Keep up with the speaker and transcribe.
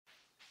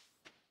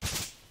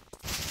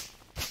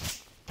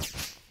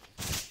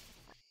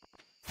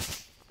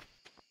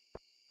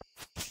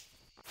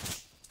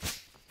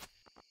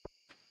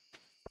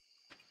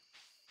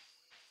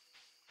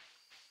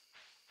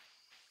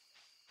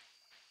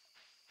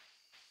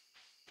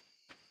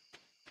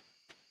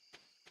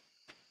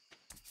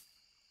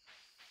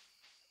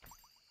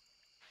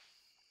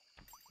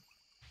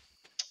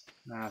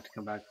I have to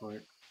come back for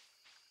it.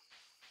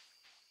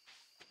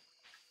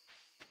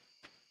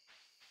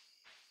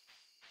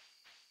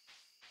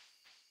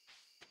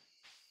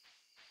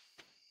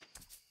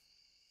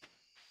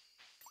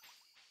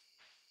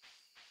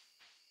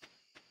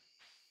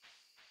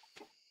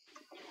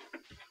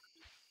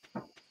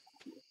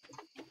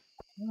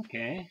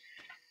 Okay.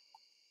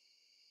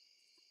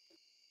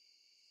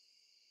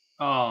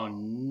 Oh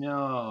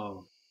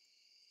no.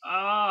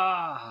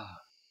 Ah.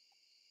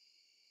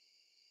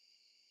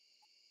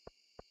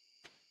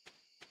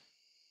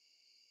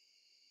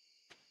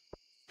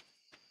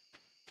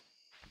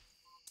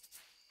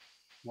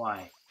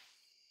 Why?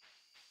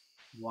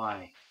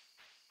 Why?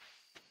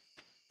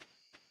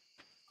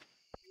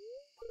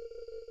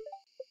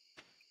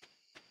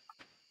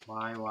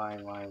 Why?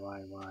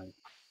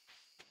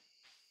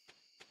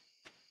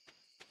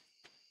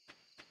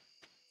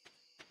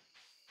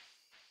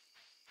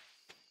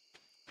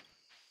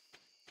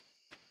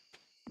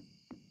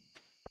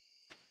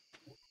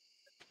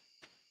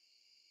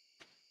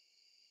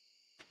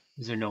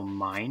 Is there no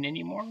mine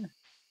anymore?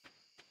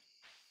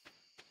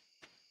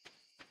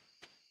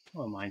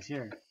 Oh, mine's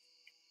here.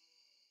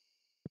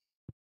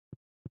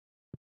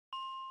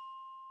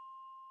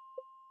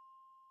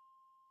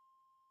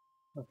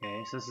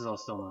 Okay, so this is all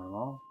still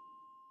normal.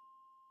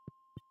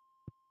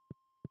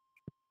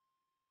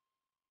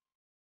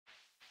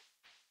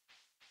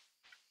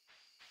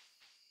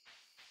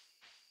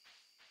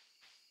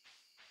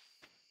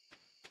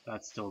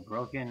 That's still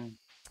broken.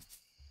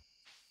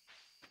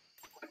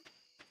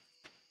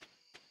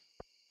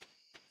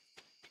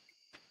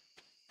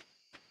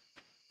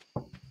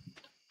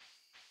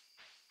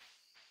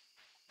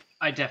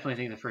 I definitely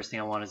think the first thing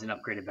I want is an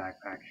upgraded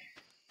backpack.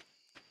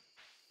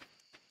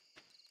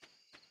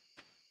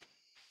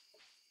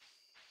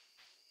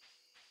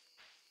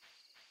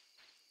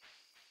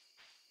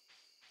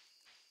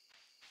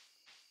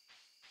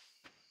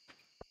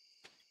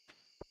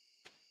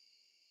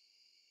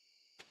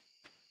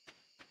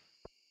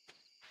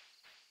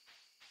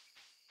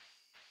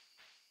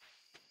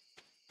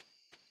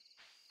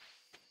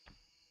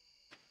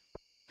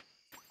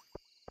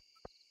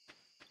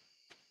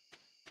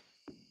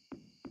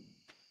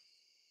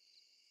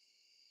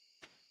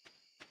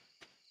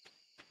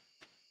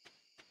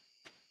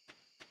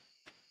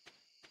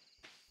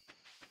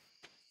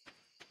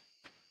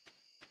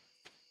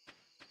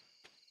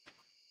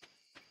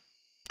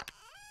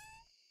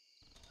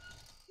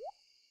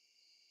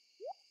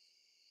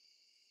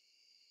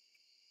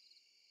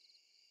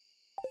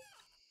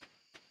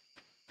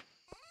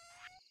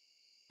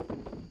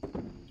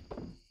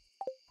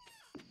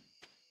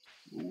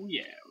 Oh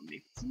yeah, we'll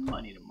make some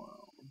money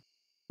tomorrow.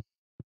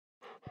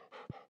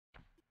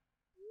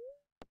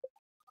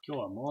 今日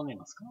はもう寝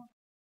ますか?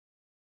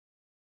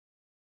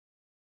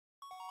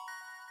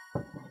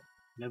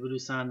 レベル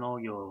3農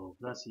業、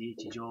プラス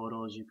1上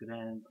楼熟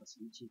練、プラス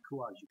1ク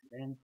ワ熟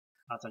練、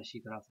新し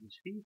いクラフトレ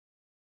シピ、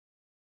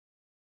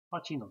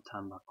8の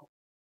タンバコ、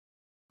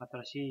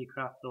新しいク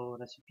ラフト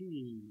レシピ、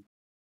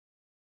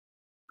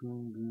ぐ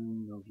んぐ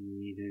ん伸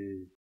び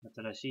る、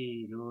新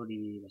しい料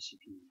理レシ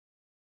ピ、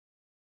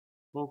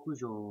牧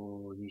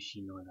場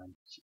主のラン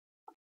チ。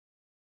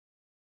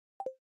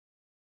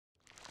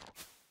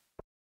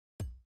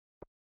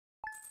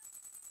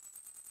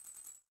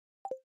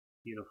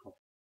Beautiful.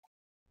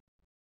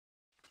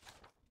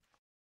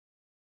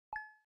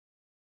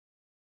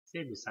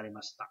 セーブされ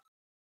ました。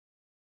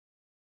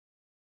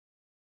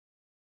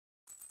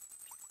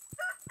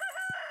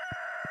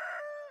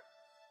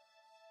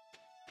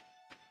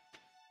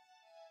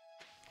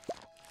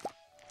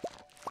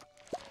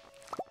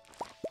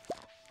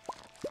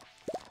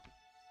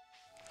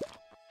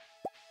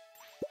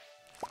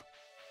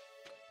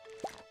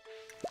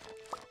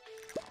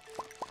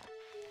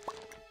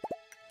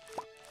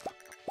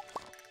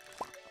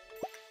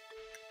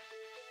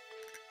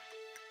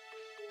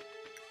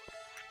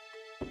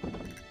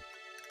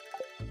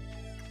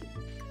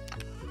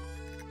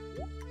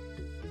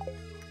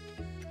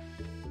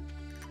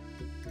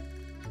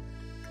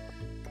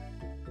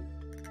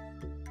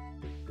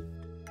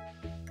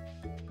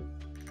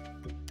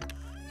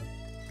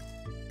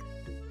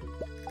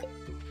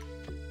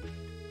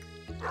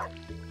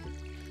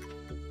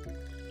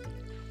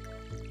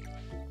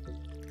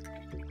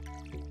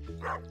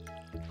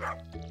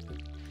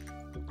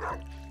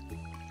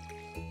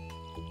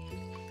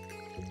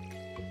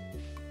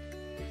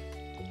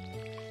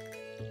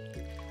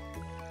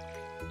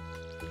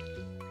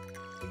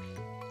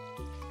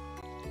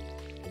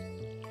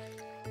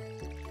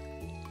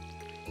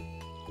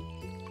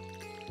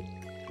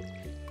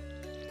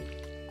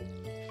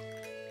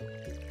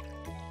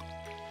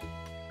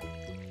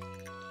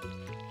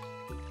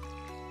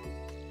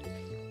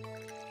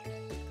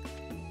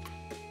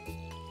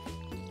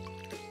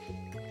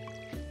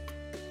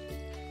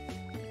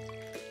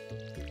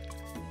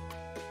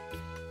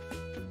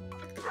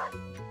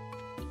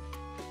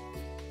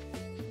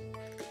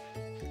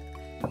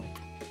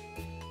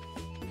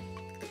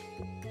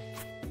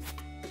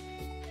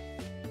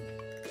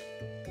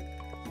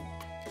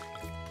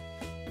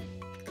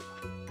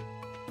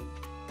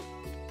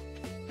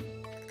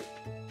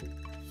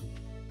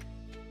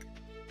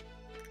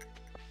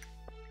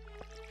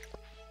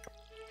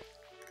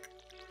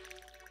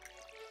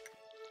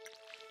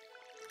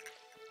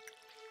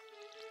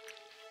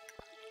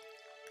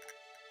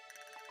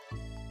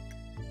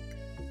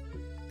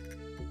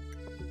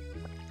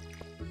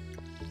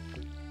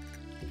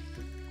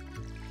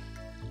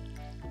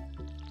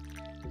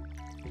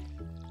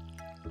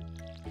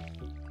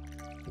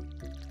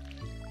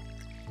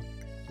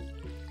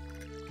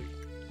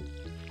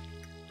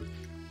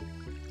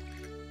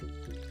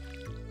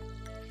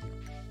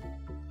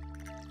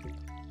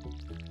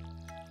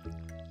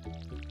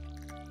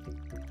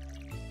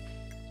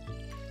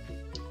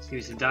gonna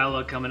be some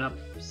dialogue coming up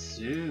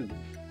soon.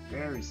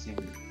 Very soon.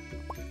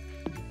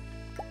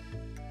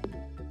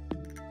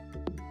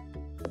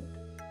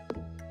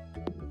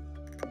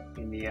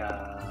 In the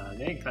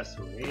Egg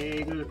Festival.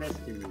 Egg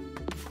Festival.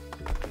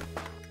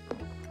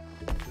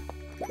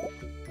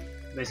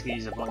 Basically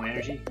use up all my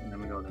energy and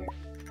then we go there.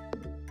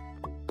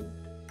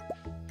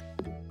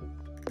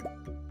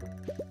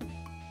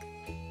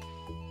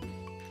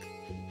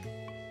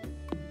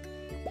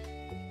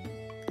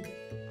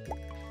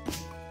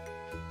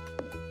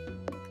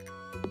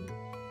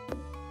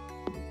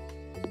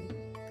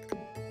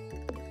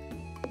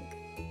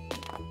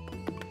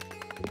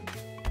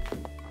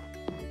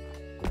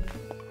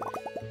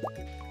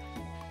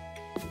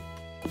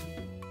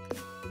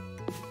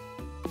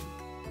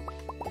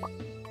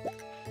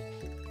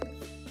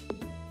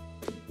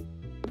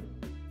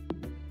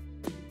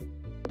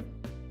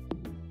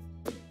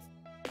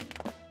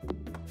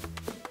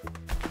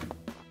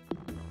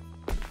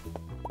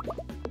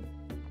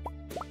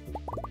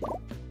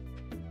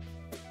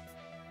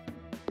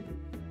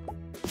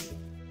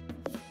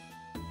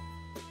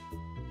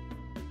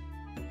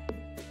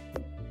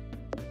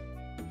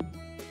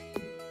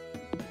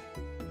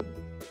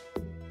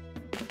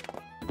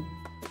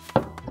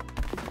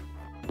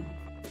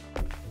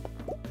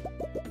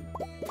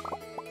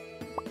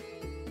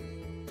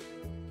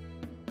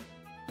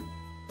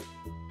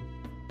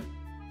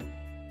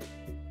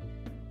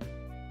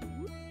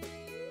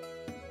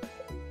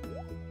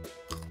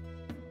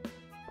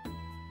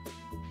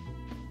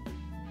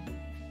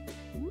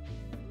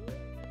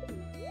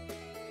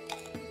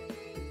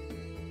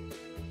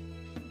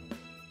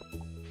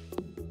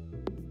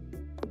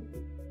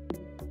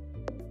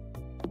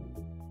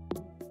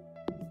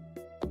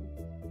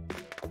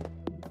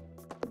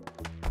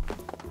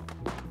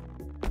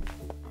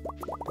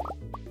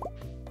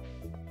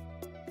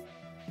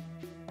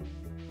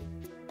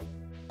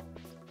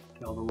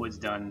 All the wood's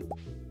done.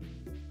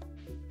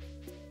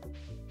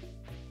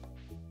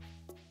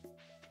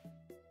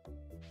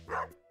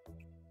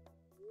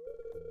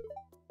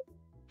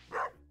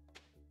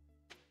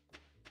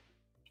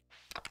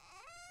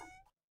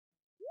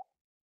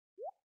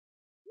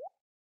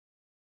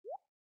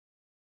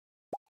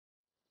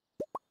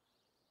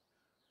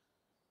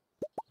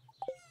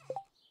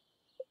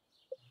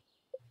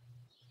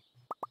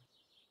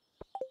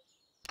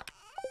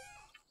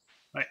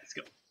 Alright, let's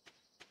go.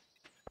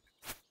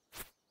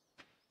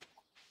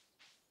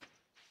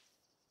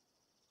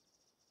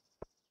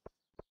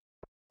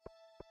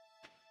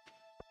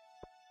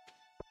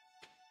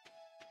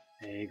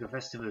 Egg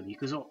Festival 行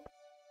くぞ。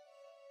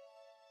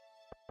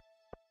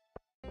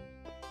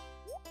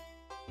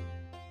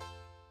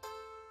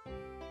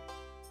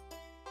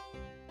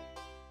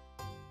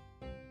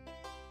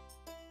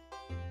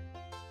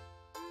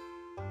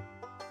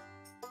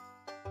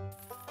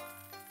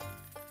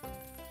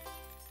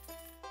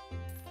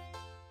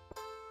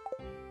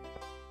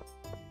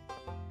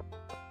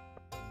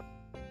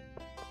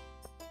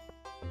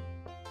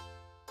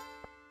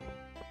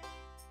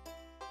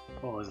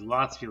Oh, there's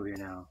lots of people here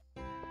now.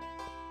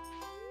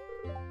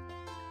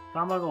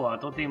 卵は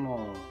とて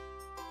も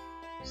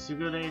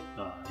優れ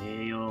た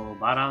栄養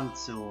バラン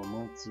スを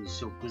持つ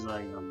食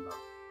材なんだ。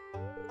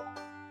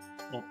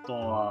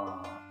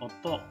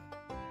夫、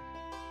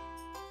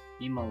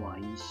今は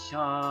医者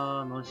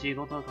の仕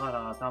事か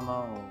ら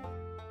頭を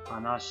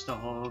離した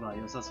方が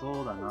良さ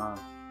そうだな。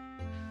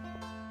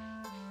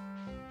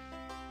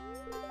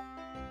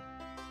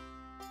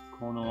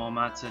このお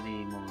祭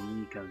りも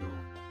いいけど、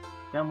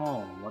で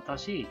も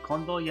私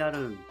今度や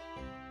る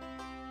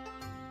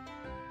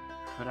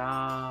フラ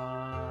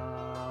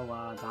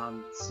ワーダ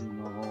ンス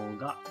の方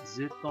が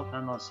ずっと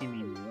楽し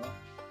みだよ。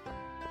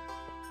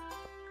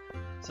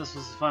So this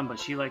was fun, but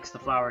she likes the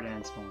flower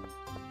dance more.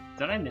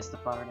 Did I miss the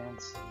flower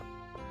dance?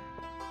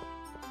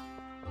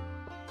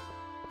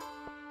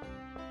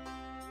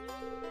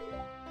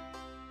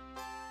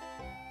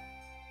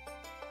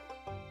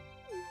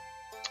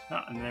 Oh,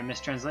 and then I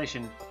missed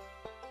translation.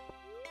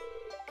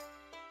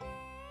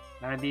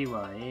 ラディ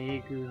は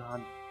エッグハ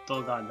ン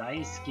トが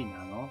大好き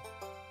なの？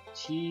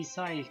小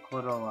さい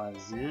頃は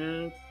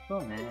ずっと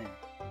ね。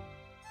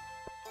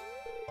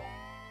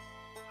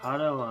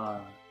春は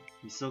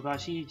忙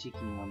しい時期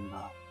なん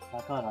だ。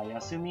だから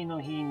休み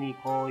の日に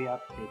こうや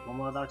って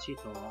友達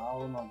と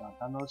会うのが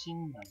楽しい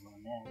んだよ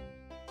ね。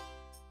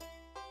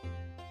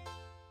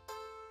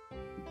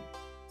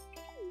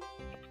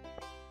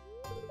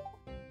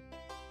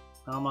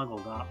卵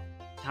が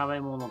食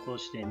べ物と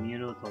して見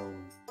ると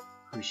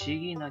不思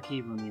議な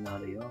気分にな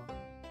るよ。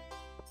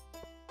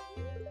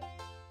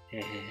へ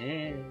へ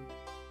へ。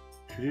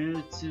フル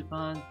ーツ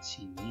パン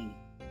チに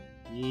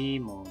いい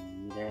も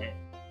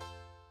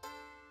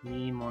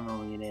の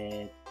を入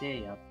れ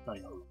てやった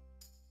よ。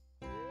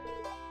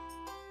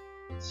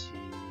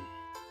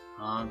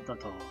あんた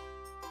と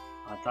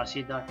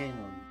私だけの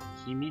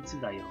秘密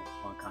だよ、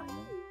若いね。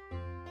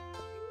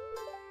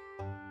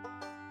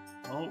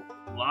Oh,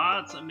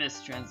 lots of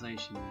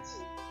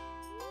mistranslations.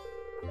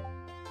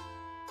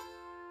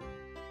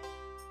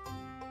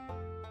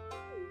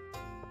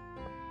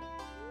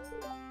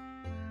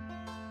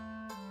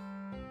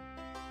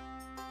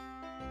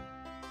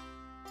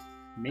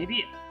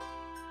 maybe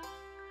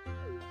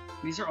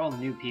these are all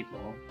new people,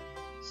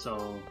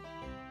 so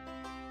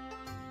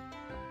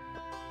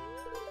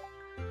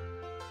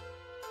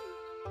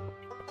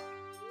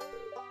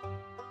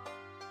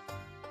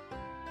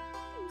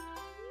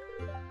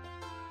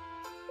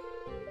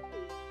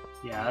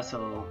yeah,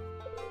 so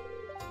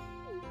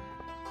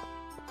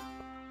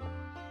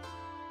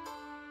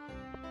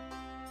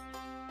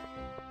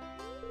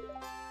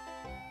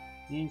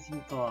インセ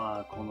ント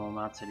はこの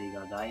祭り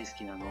が大好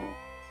きなの。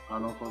あ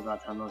の子が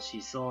楽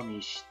しそう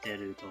にして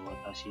ると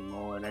私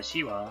も嬉し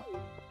いわ。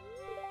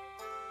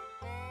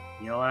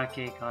夜明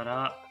けか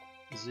ら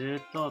ず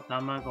っと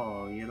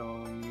卵を色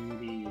塗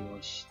りを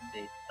して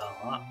いた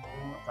わ。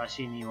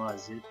私には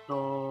ずっ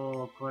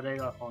とこれ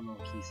がこの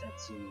季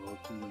節のお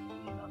気に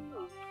入りなんだ。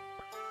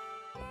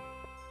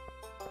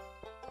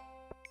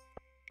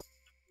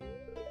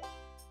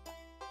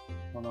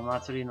この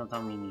祭りのた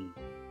めに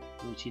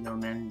うちの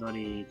メンド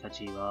リた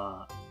ち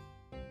は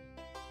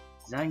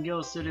残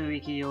業する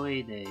勢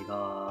いで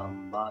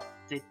頑張っ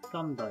て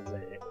たんだ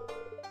ぜ。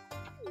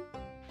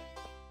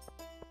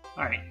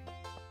Alright.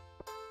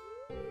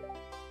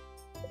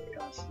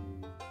 ガス。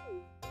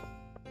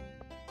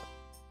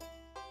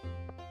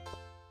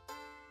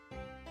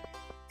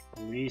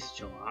リス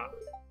チョは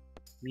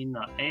みん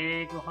な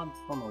エッグハン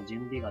トの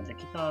準備がで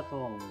きたと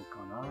思う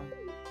かな。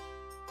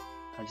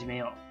始め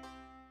よう。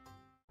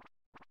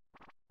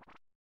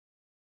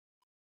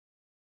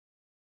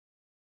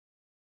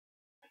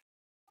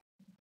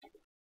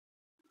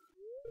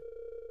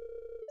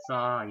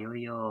さあ、いよ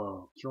い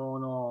よ、今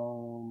日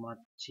の間違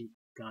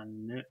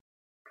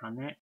か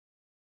ね、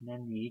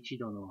年に一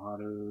度の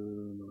春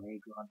のエッ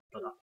グハント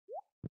だ。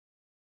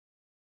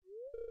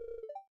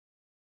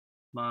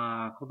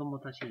まあ、子供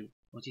たち、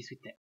落ち着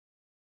いて。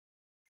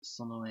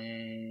そのエ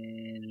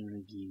ネ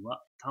ルギー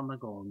は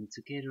卵を見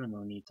つける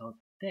のにとっ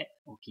て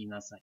おき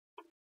なさい。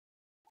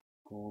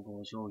光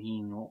合商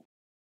品を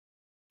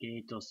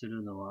ゲートす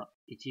るのは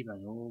一番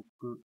多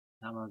く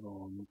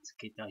卵を見つ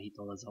けた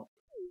人だぞ。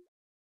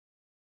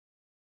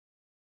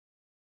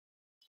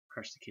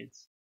Crush the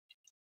kids.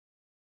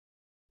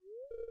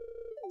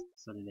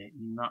 それで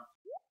みんな、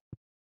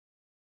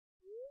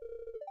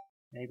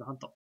エッグハン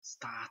ト、ス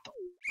タート。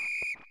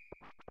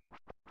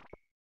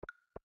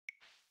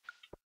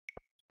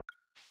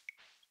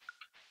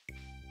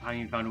I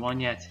haven't found one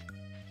yet.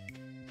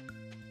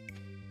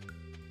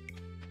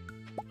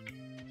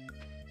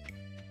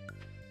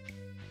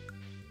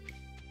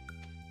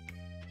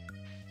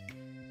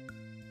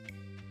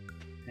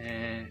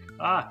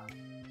 Ah!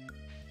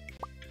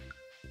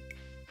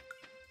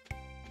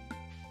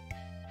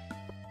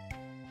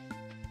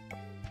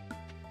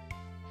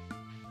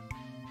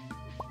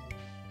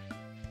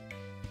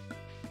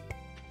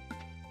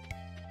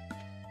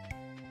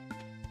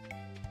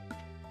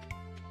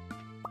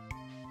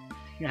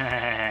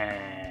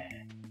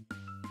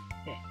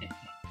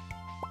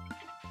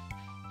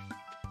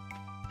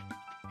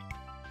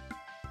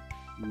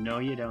 No,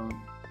 you don't.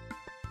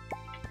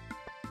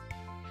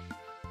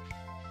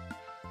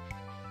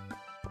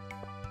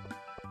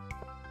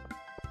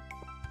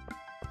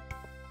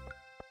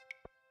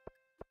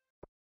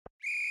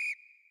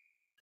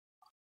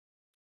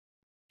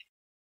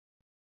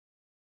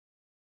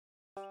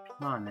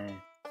 Ma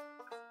ne.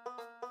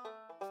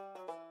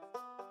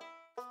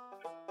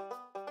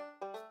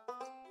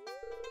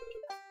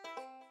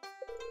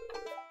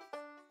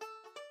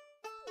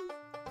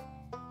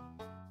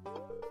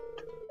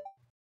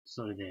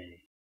 So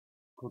today,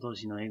 今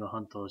年のエゴハ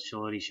ント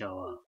勝利者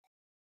は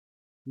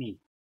Me,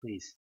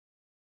 please.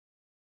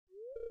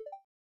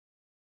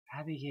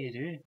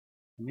 Abigail,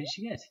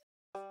 Michigan.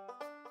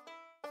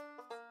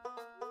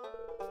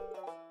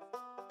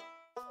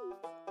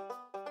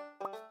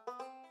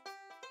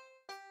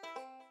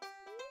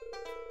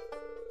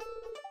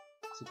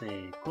さ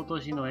て、今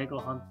年のエゴ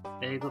フ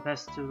ェ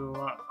スティバル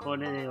はこ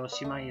れでお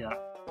しまいだ。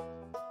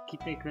来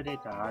てくれ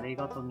たあり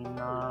がとうみん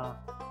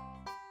な。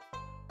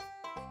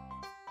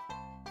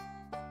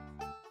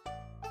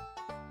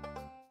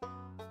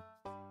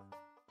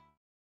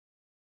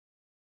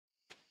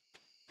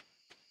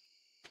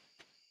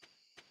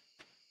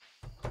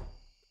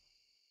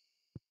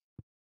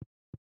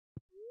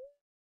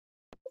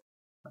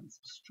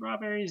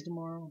Strawberries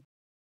tomorrow.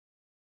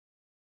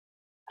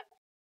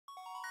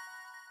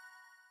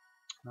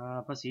 プ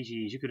ラス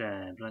1、熟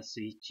練、プラス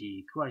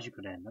1、クワ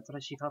熟練、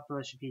新しいカップ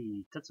レシ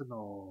ピ、2つ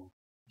の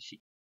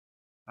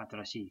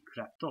新しいク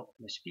ラフト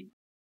レシピ、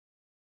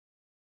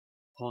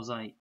保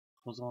存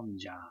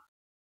じゃ、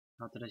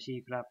新し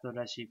いクラフト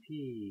レシ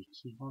ピ、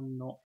基本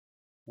の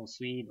保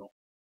水度。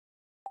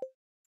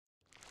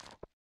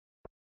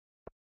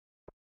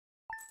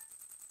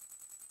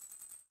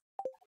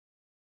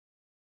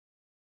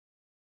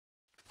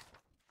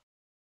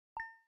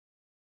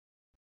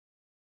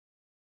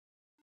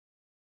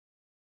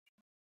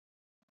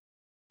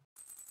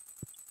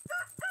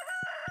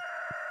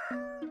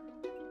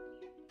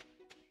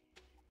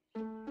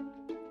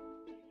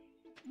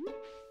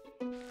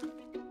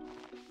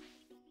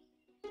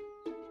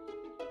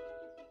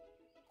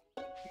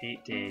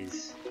8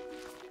 days.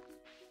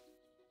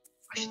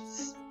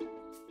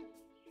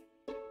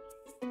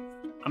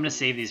 I'm gonna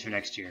save these for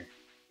next year.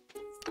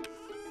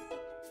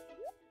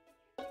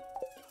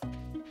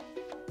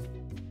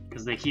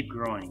 Because they keep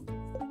growing.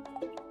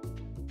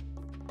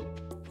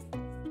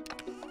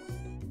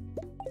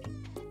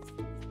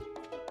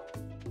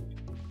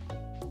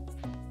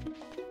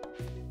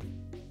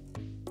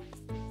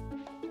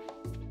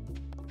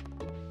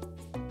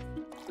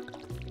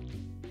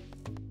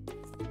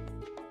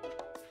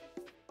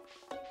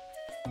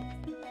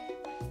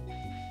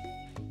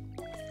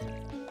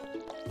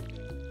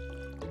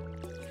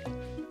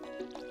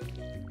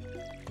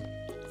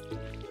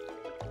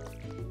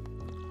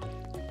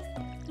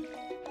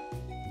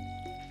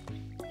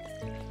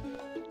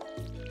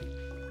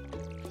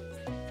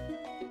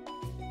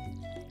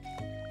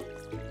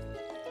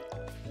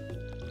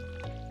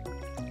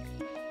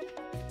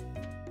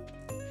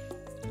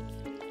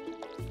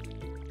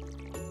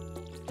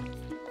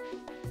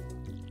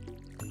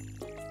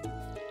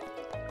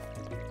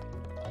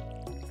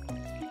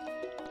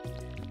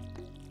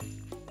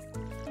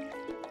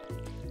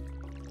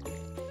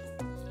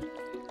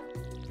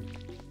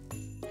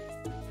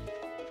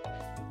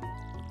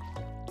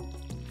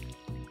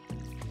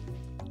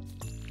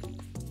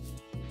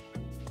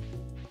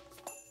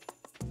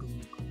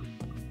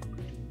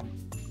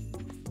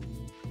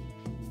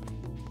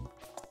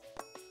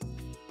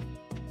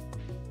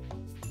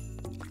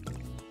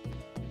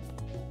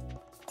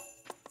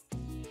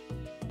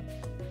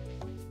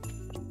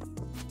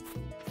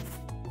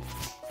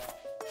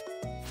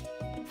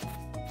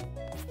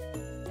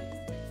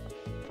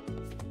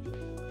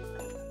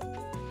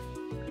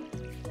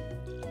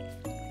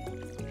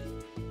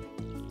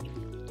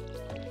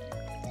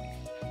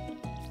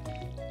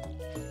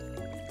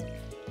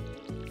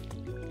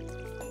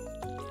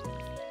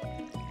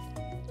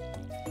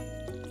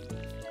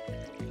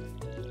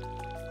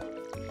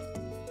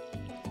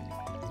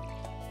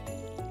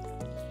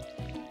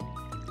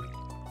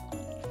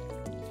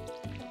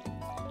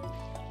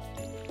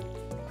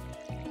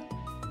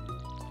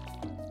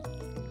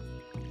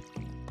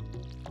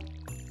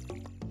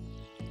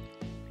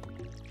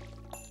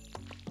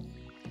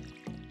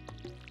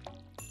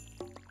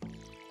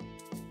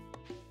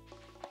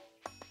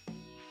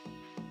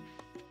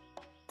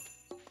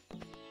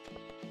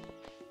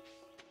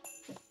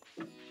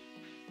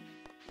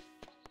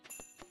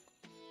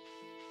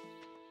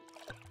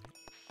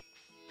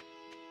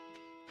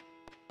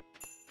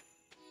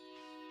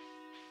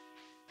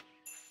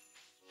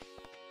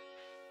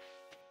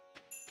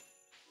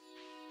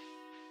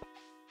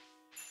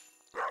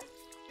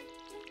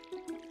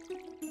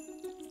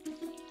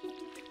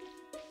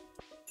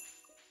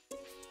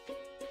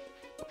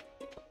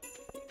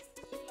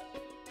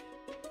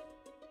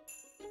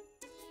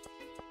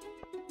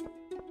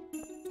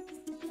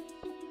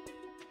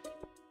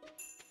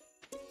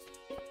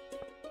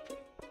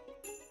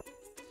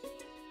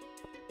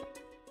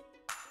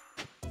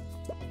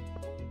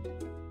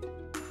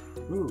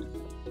 Ooh.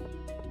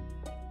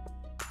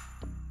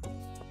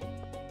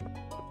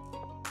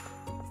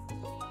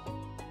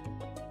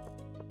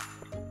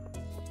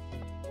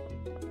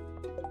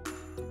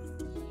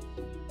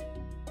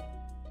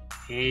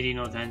 Hailey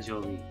no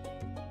Tanjoubi.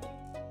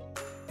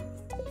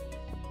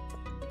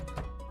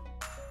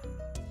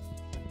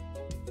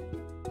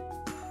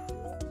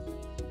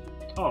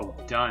 Oh,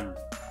 done.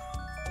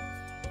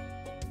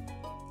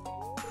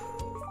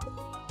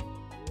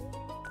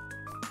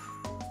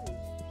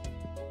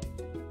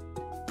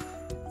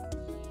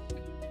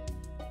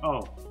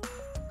 Oh.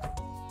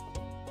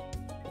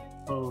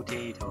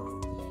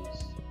 Potatoes.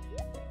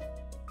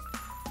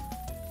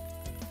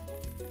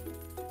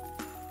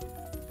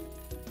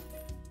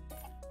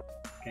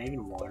 Can I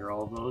even water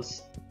all of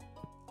those?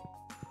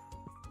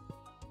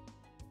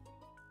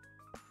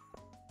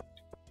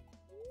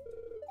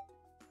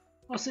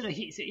 Oh, so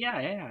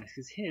yeah,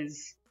 because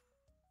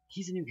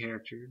he's a new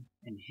character,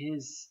 and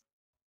his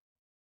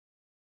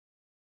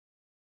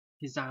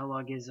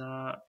dialogue is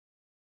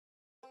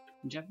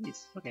in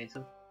Japanese. Okay,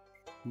 so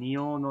仁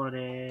王の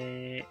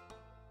礼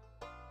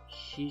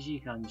7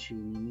時間中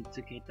に見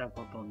つけた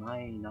こと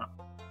ないな。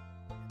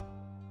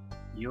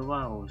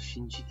弱を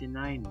信じて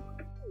ないのか。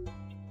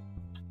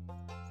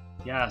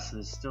Yeah, so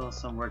there's still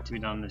some work to be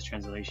done in this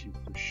translation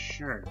for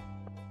sure.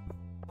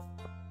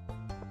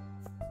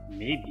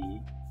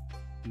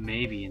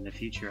 Maybe in the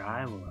future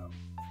I will.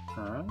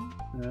 Huh?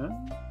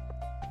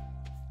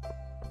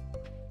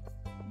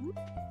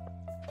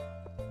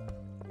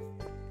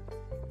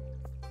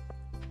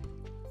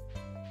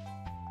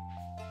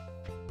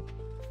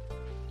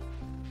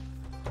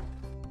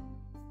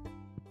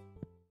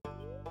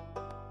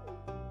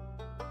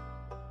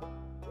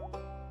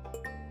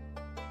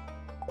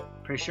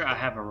 Pretty sure I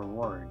have a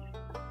reward.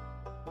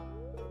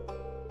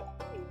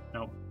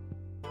 Nope.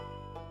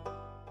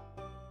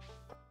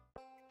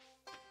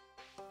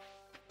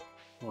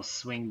 We'll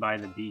swing by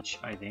the beach,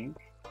 I think,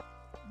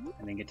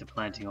 and then get to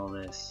planting all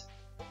this.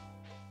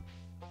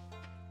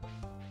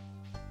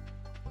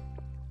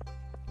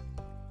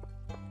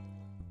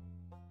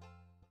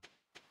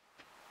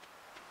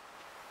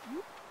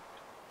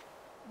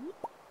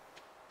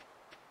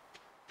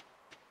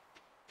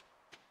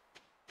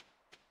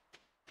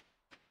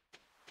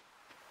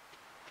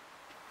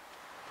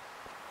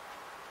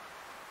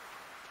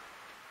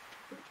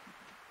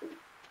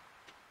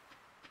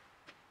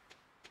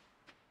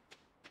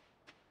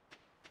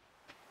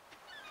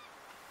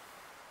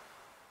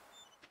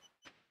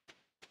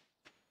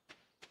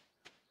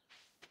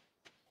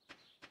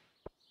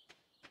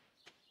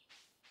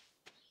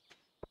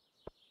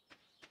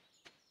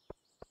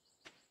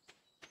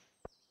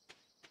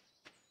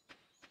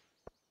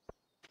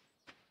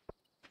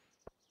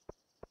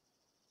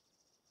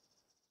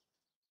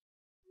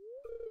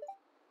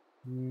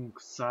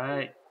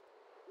 臭い。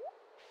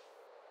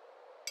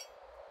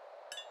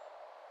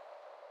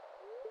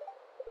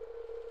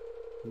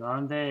な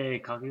ん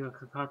で鍵が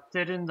かかっ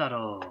てるんだ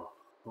ろう。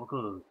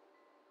僕、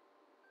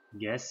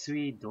下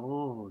水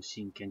道を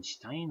真剣にし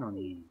たいの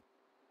に。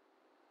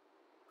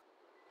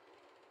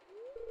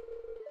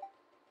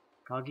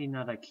鍵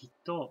ならきっ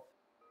と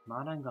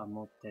マロンが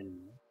持ってる。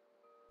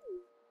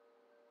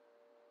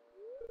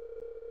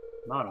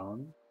マロ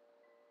ン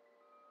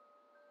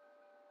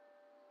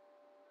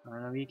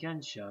ウィーケ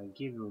ンシャー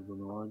ギルド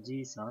のお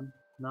じいさん、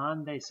な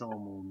んでそう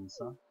思うの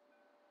さ。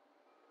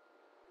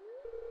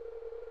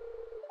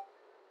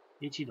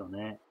一度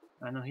ね、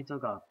あの人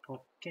がポ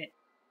ッケ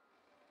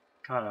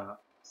から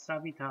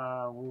錆び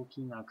た大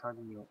きな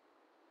鍵を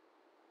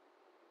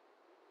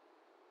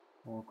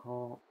落っ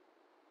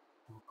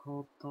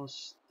こと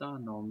した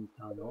のを見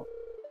たの。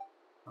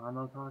あ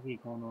の鍵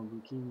この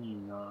武器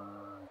に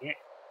投げ、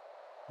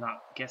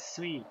下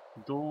水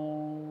道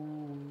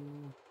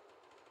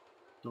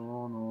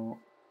の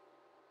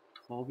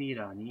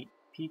扉に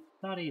ぴっ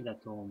たりだ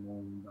と思う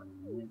んだよ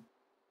ね。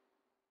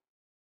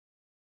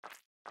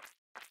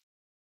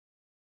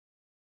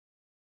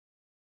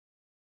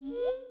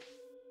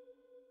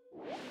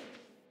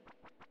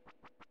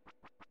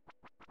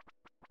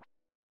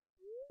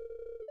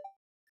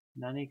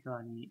何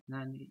かに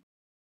何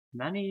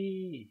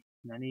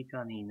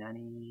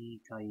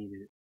かい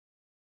る。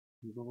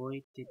動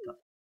いてた。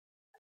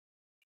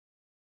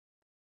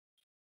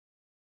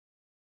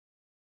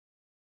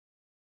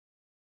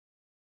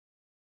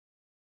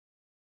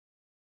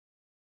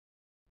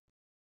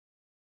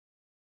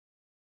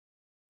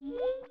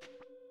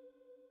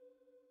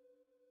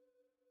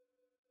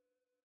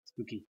ス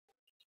プーキー。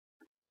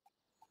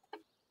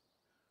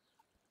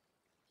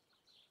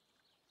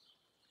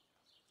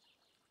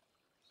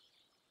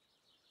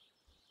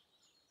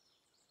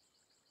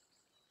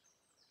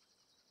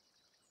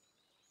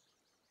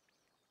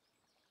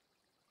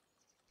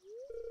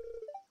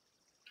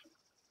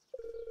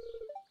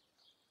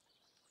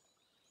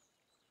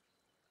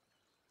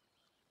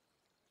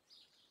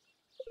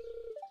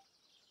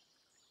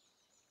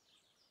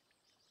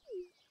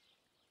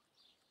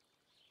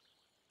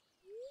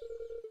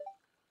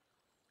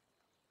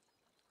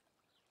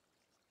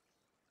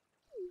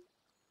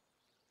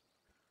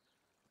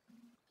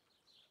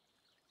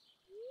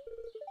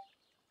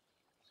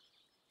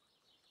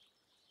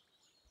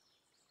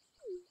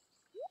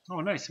Oh,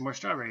 nice, more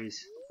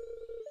strawberries.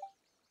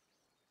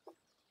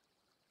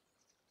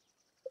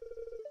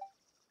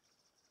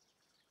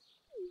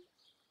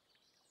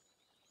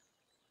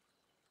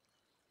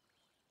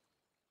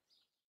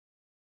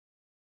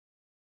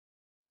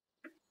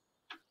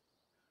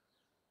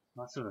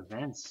 Lots of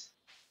events.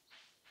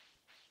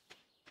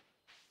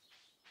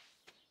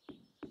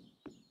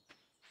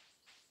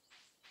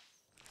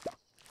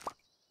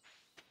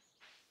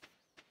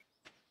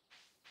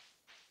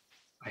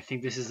 I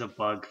think this is a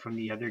bug from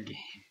the other game,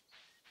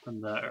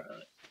 from the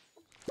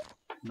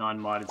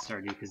non-modded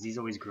Stardew, because these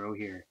always grow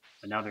here,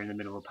 but now they're in the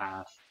middle of a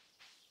path.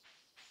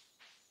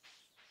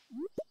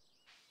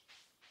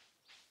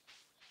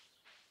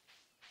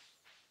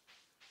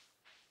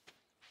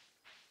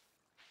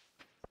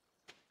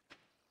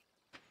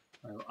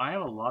 I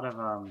have a lot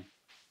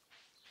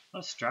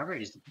of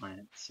strawberries to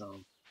plant,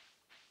 so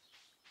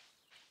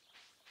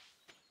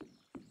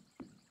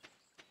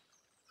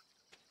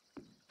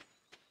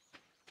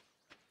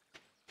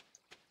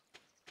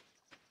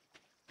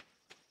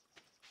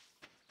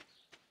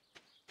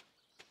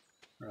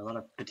or a lot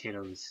of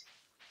potatoes.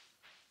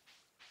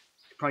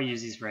 Could probably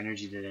use these for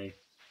energy today.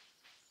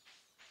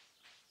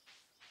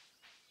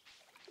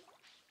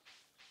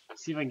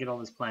 See if I can get all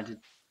this planted.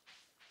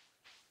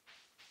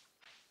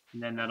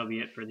 And then that'll be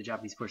it for the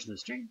Japanese portion of the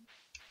stream.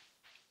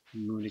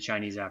 Move to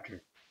Chinese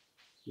after,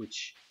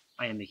 which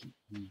I am making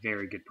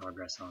very good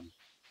progress on.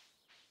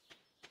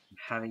 I'm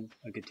having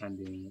a good time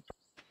doing it.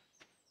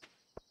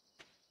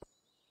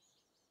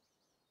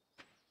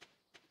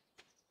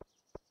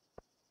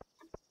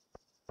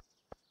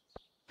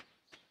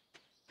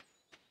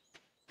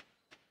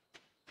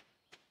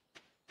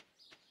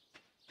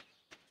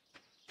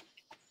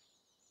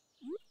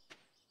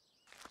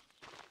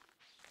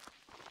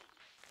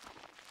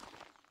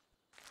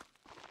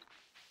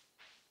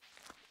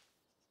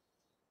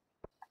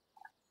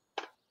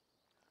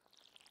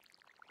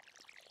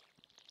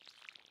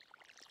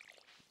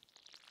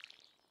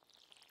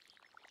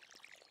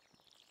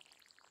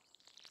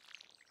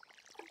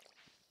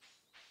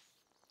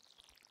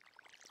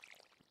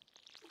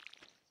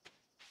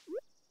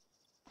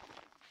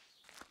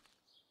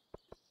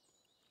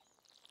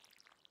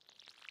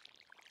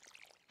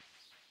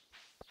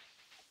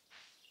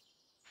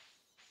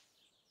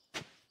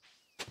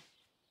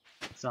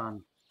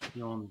 San,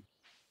 Yon,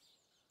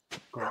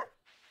 Go.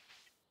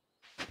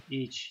 1,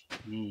 2,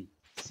 3,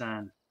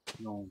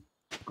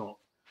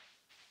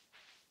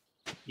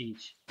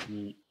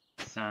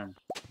 4, 5.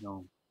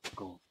 1, 2, 3, 4,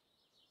 5.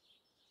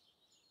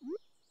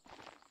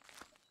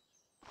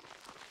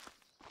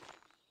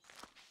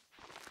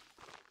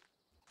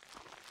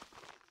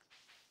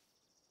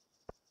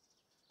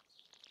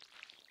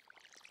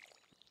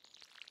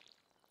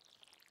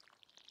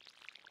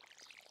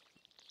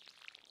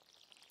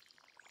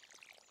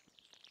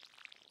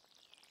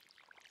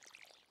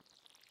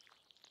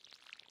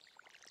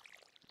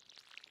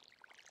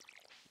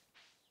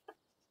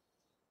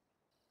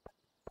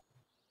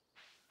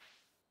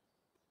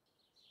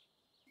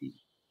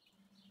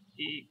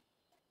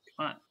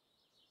 Come on.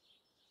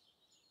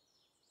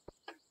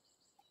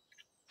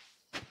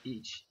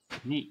 Each.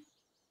 Neat.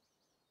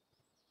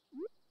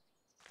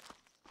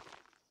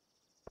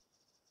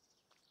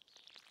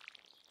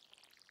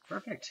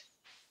 Perfect.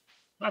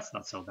 That's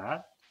not so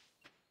bad.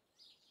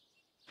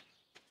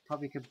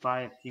 Probably could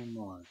buy a few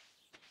more.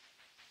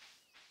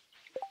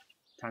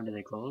 Time do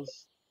they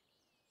close?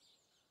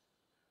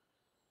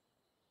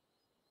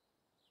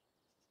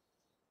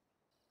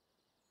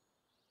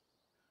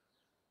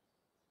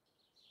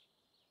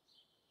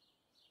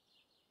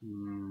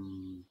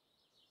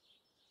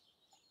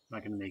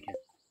 Not gonna make it.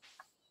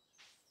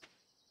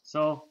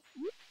 So,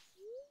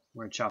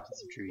 we're chopping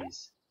some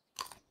trees.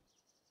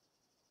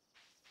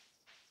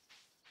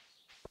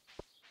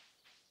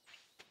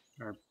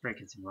 Or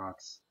breaking some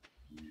rocks.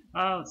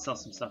 Oh, let's sell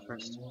some stuff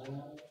first.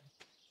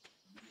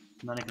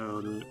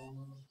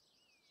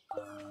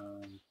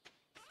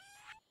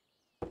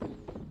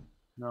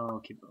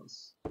 No, keep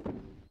those. If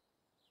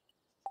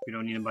we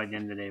don't need them by the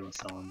end of the day, we'll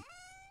sell them.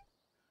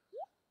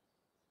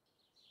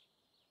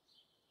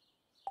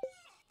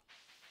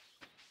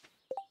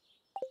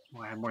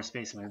 Oh, I have more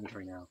space in my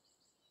inventory now.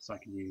 So I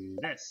can do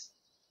this.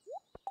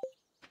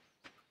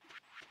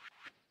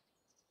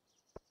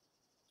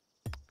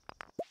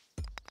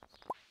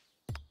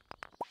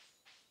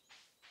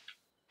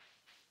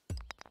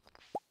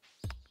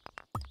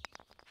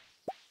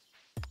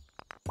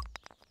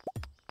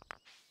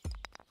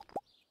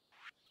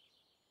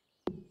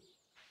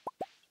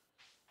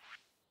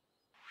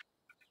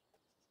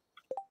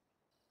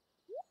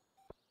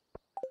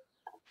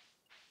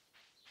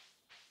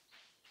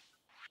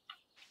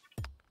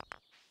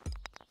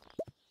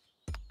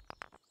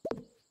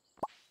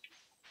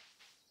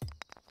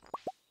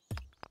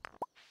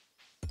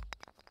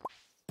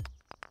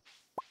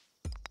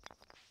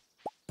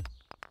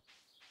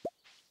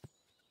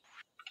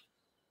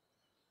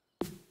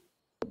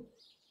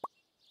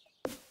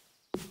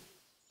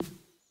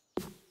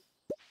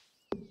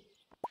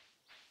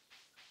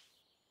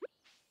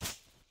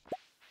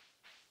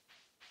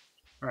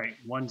 Alright,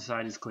 one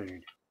side is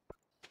cleared.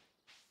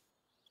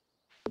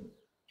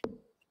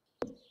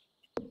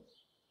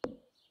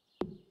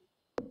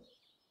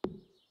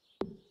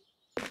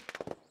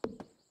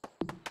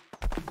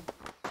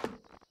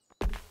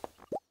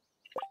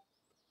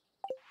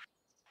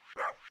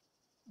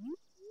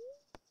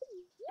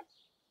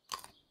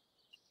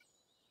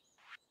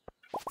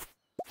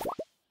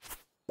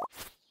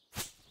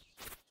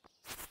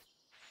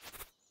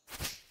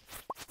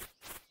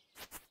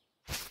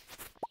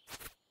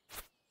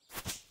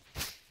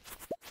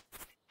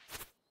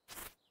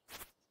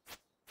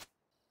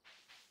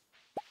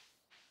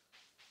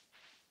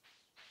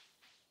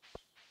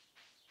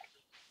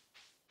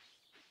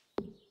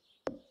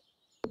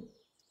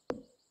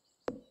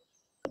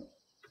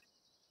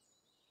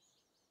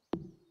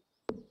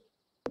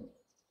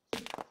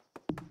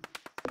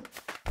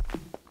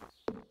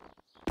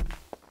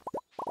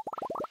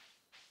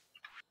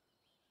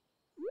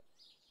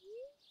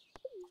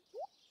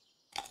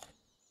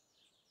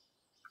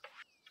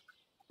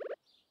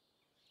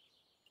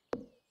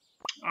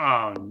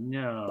 Oh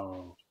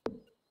no.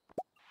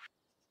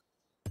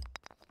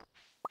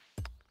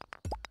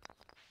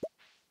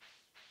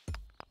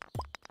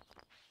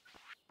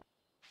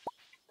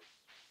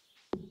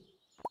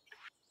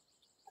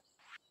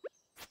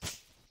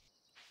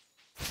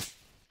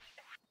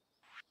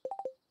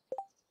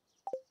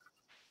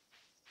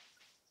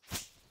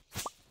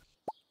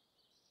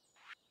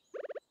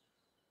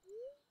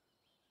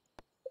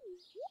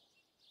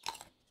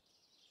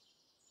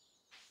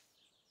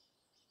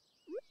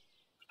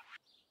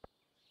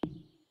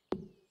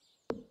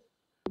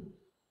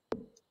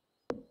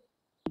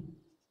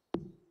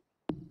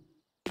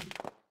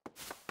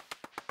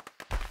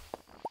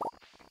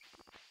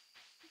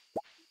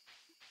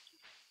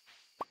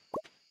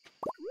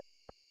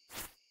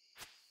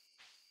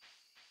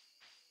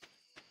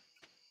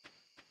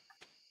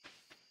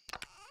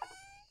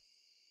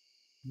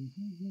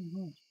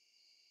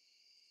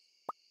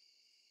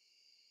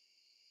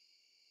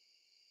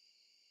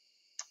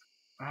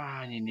 Ah,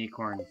 I need an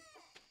acorn.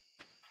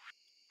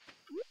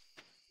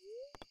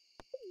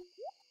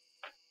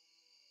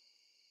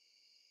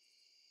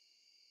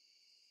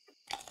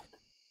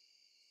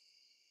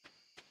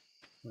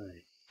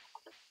 Right.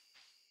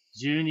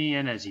 Juni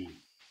energy.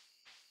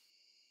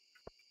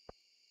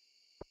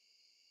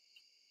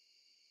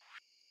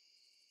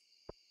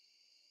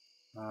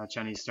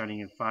 Chinese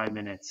starting in 5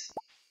 minutes.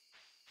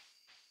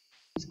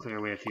 Let's clear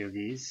away a few of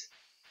these.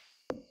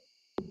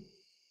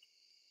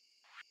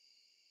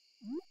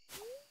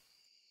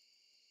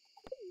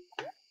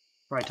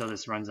 Probably till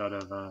this runs out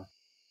of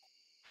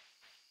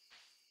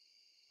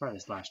probably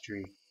this last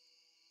tree.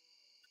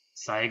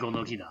 Saigo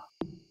no ki da.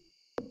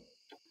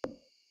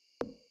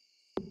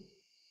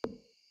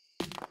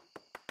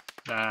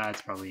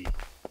 That's probably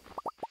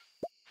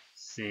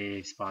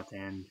safe spot to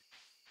end.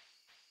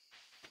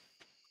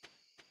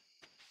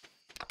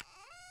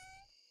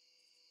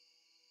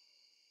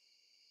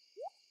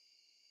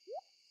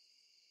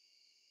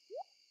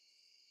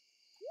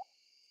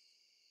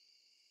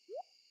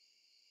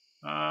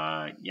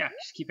 Yeah,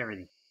 just keep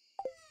everything.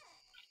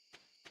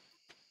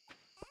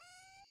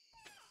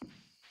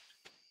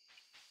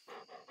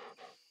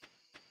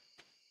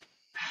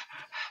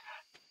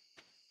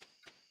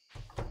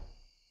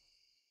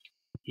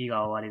 Hi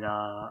ga owari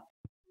da.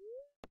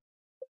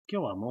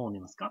 Kyou wa mou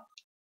nemasu ka?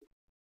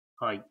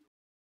 Hai.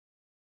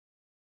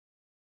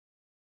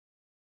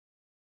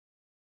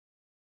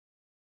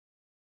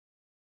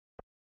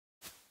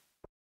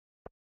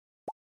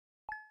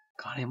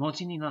 金持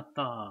ちになっ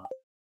た。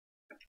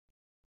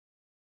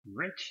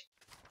Rich?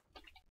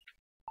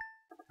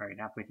 Alright,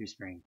 halfway through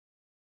spring.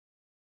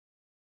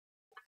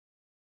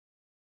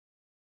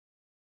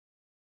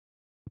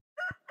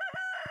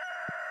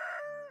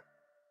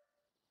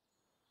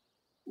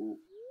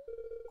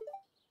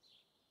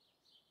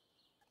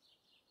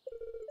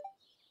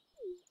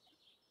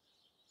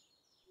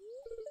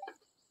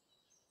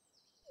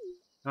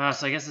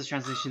 So I guess this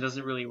translation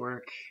doesn't really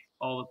work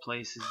all the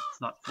places.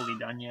 It's not fully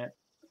done yet.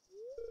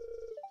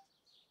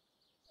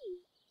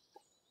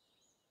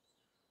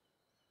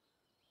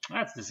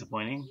 That's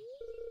disappointing.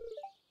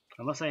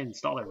 Unless I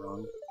installed it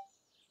wrong.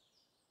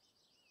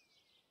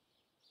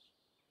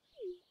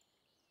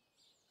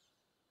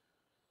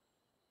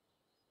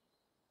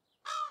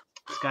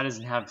 This guy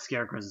doesn't have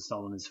scarecrows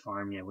installed on his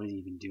farm yet. What is he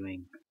even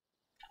doing?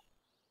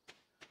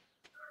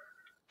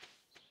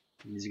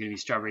 These are going to be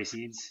strawberry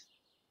seeds.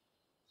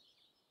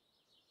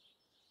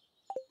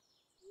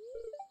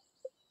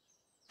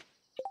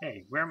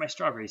 Hey, where are my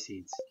strawberry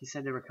seeds? He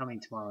said they were coming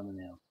tomorrow in the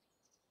mail.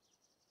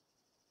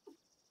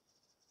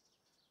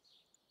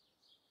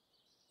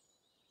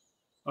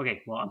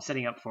 Okay, well, I'm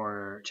setting up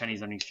for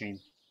Chinese learning stream.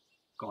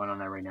 Going on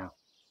that right now.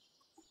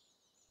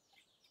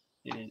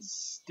 It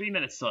is 3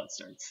 minutes till it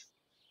starts.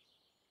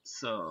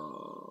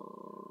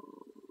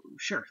 So,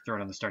 sure, throw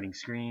it on the starting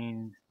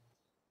screen.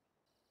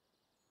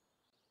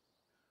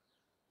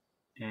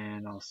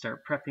 And I'll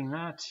start prepping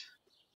that.